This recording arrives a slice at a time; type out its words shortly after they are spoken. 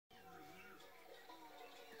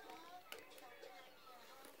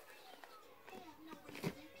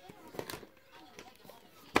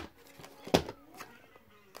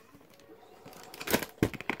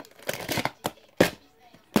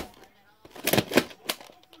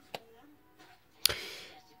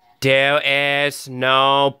There is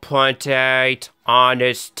no printout on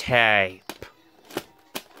this tape.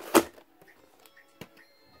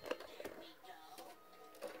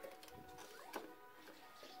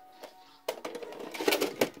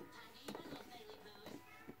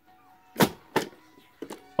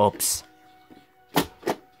 Oops.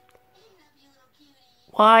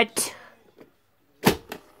 What?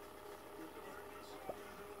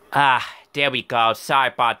 There we go. Sorry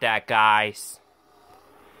about that, guys.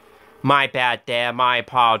 My bad there. My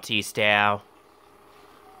apologies there.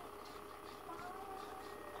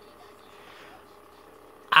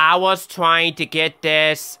 I was trying to get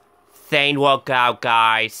this thing worked out,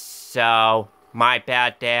 guys. So, my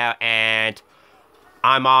bad there, and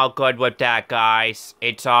I'm all good with that, guys.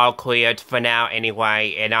 It's all cleared for now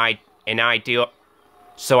anyway, and I do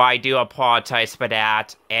apologize for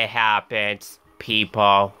that. It happens,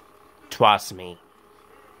 people. Trust me.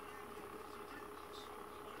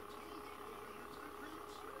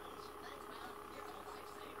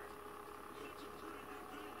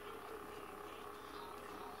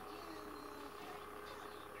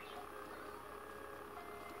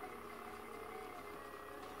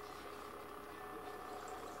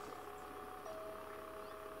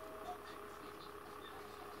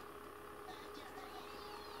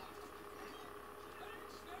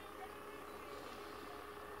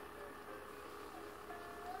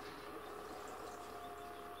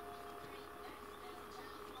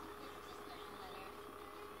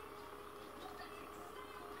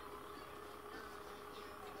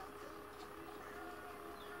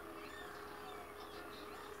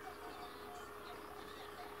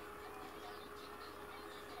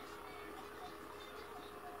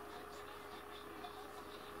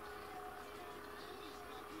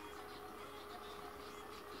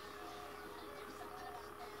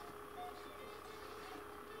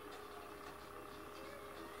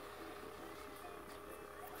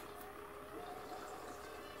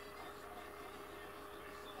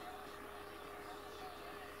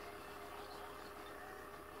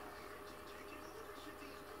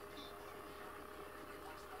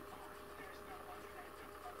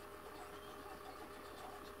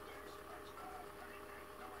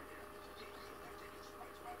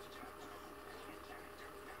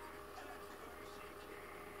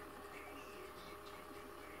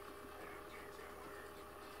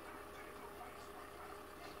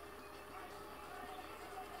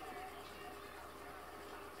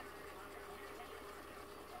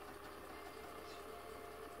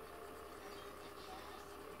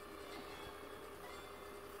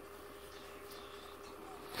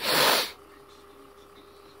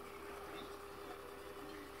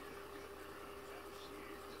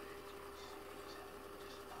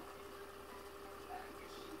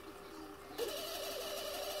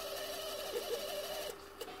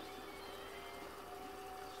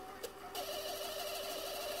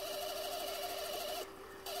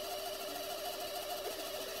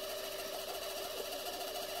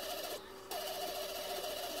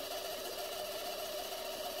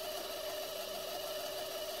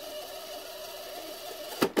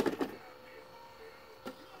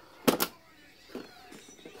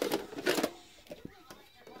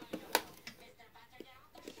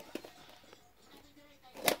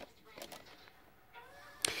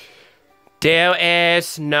 There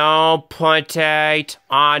is no printout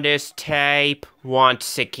on this tape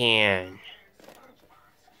once again.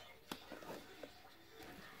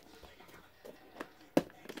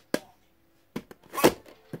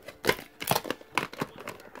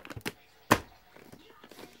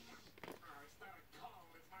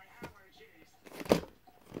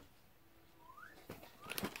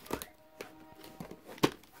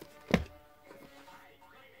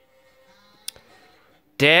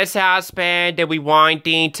 This has been the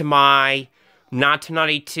rewinding to my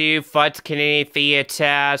 1992 first Canadian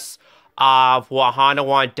VHS of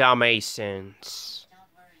 101 Dalmatians.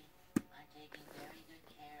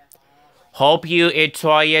 Hope you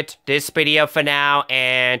enjoyed this video for now,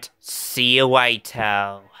 and see you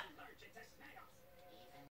later.